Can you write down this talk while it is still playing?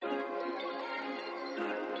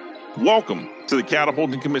Welcome to the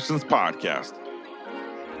Catapulting Commissions Podcast.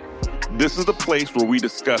 This is the place where we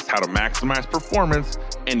discuss how to maximize performance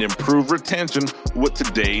and improve retention with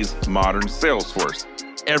today's modern sales force.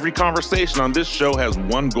 Every conversation on this show has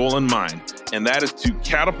one goal in mind, and that is to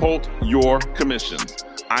catapult your commissions.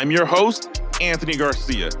 I'm your host, Anthony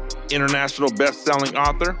Garcia, international best-selling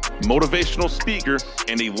author, motivational speaker,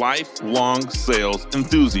 and a lifelong sales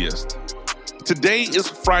enthusiast. Today is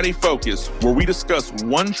Friday Focus, where we discuss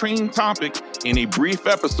one training topic in a brief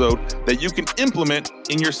episode that you can implement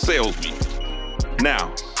in your sales week.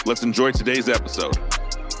 Now, let's enjoy today's episode.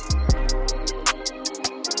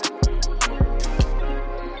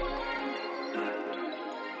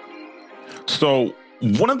 So,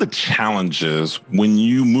 one of the challenges when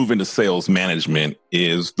you move into sales management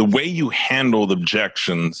is the way you handle the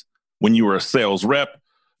objections when you are a sales rep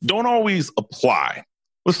don't always apply.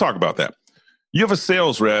 Let's talk about that. You have a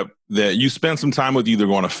sales rep that you spend some time with, either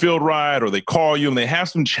go on a field ride or they call you and they have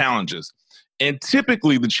some challenges. And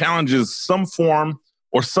typically the challenge is some form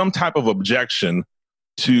or some type of objection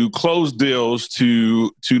to close deals,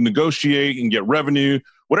 to negotiate and get revenue,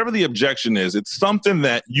 whatever the objection is. It's something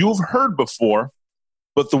that you've heard before,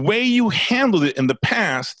 but the way you handled it in the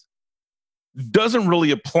past doesn't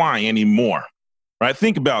really apply anymore, right?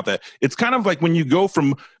 Think about that. It's kind of like when you go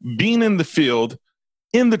from being in the field,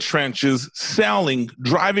 in the trenches, selling,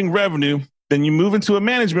 driving revenue, then you move into a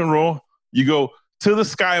management role, you go to the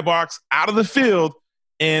skybox, out of the field,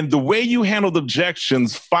 and the way you handled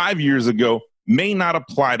objections 5 years ago may not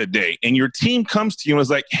apply today. And your team comes to you and is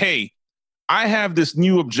like, hey, I have this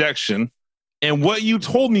new objection, and what you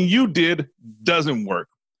told me you did doesn't work.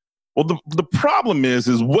 Well, the problem is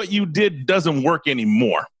what you did doesn't work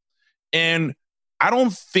anymore. And I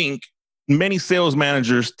don't think many sales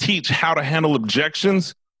managers teach how to handle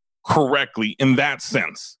objections correctly in that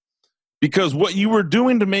sense. Because what you were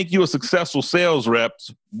doing to make you a successful sales rep,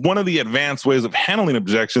 one of the advanced ways of handling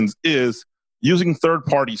objections is using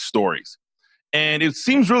third-party stories. And it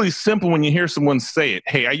seems really simple when you hear someone say it.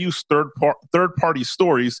 Hey, I use third-party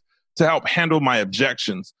stories to help handle my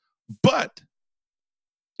objections. But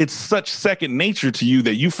it's such second nature to you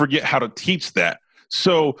that you forget how to teach that.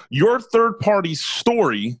 So your third-party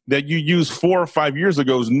story that you used 4 or 5 years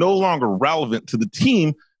ago is no longer relevant to the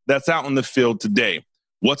team that's out in the field today.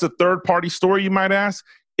 What's a third-party story, you might ask?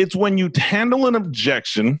 It's when you handle an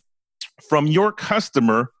objection from your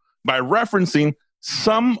customer by referencing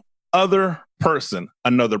some other person,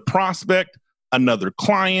 another prospect, another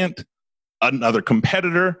client, another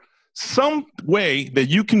competitor, some way that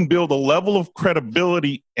you can build a level of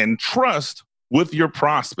credibility and trust with your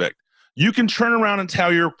prospect. You can turn around and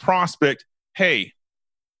tell your prospect, hey,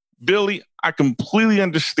 Billy, I completely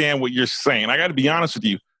understand what you're saying. I got to be honest with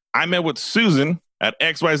you. I met with Susan at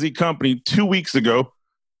XYZ company 2 weeks ago.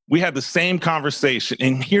 We had the same conversation,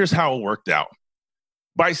 and here's how it worked out.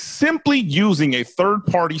 By simply using a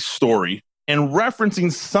third-party story and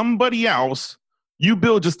referencing somebody else, you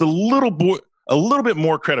build just a little bit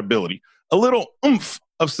more credibility, a little oomph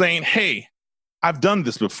of saying, hey, I've done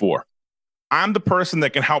this before. I'm the person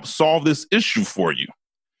that can help solve this issue for you.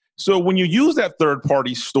 So when you use that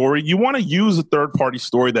third-party story, you want to use a third-party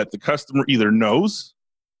story that the customer either knows,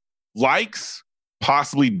 likes,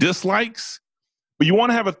 possibly dislikes, but you want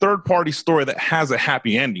to have a third-party story that has a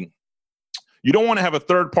happy ending. You don't want to have a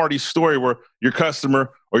third-party story where your customer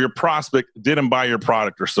or your prospect didn't buy your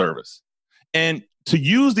product or service. And to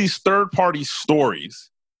use these third-party stories,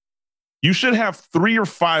 you should have 3 or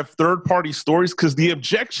 5 third-party stories, because the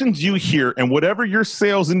objections you hear and whatever your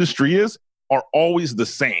sales industry is are always the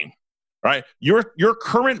same, right? Your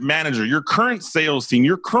current manager, your current sales team,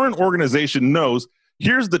 your current organization knows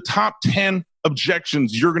here's the top 10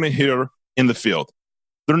 objections you're going to hear in the field.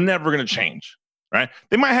 They're never going to change, right?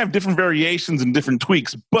 They might have different variations and different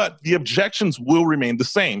tweaks, but the objections will remain the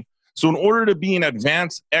same. So in order to be an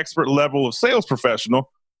advanced expert level of sales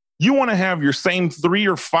professional, you want to have your same 3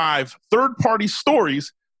 or 5 third-party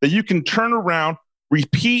stories that you can turn around,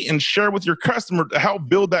 repeat, and share with your customer to help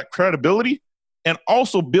build that credibility and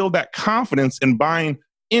also build that confidence in buying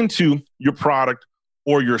into your product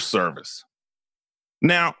or your service.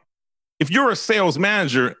 Now, if you're a sales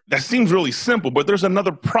manager, that seems really simple, but there's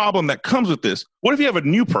another problem that comes with this. What if you have a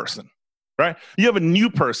new person, right? You have a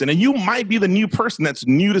new person, and you might be the new person that's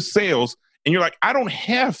new to sales, and you're like, I don't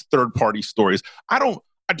have third-party stories.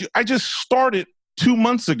 I just started 2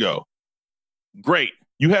 months ago. Great.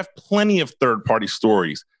 You have plenty of third-party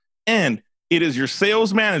stories. And it is your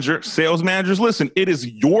sales manager. Sales managers, listen, it is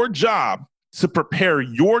your job to prepare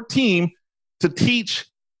your team to teach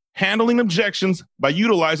handling objections by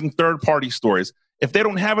utilizing third-party stories. If they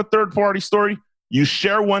don't have a third-party story, You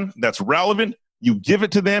share one that's relevant, you give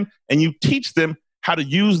it to them, and you teach them how to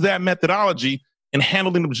use that methodology in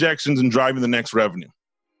handling objections and driving the next revenue.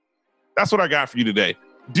 That's what I got for you today.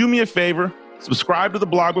 Do me a favor, subscribe to the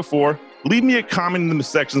blog before, leave me a comment in the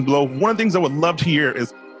sections below. One of the things I would love to hear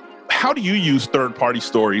is, how do you use third-party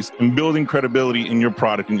stories in building credibility in your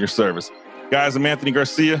product and your service? Guys, I'm Anthony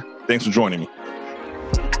Garcia. Thanks for joining me.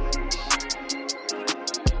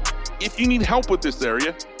 If you need help with this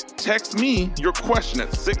area, text me your question at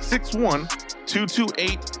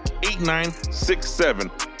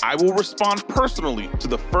 661-228-8967. I will respond personally to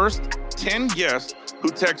the first 10 guests who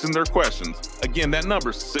text in their questions. Again, that number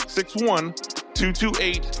is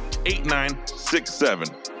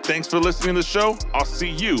 661-228-8967. Thanks for listening to the show. I'll see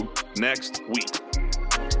you next week.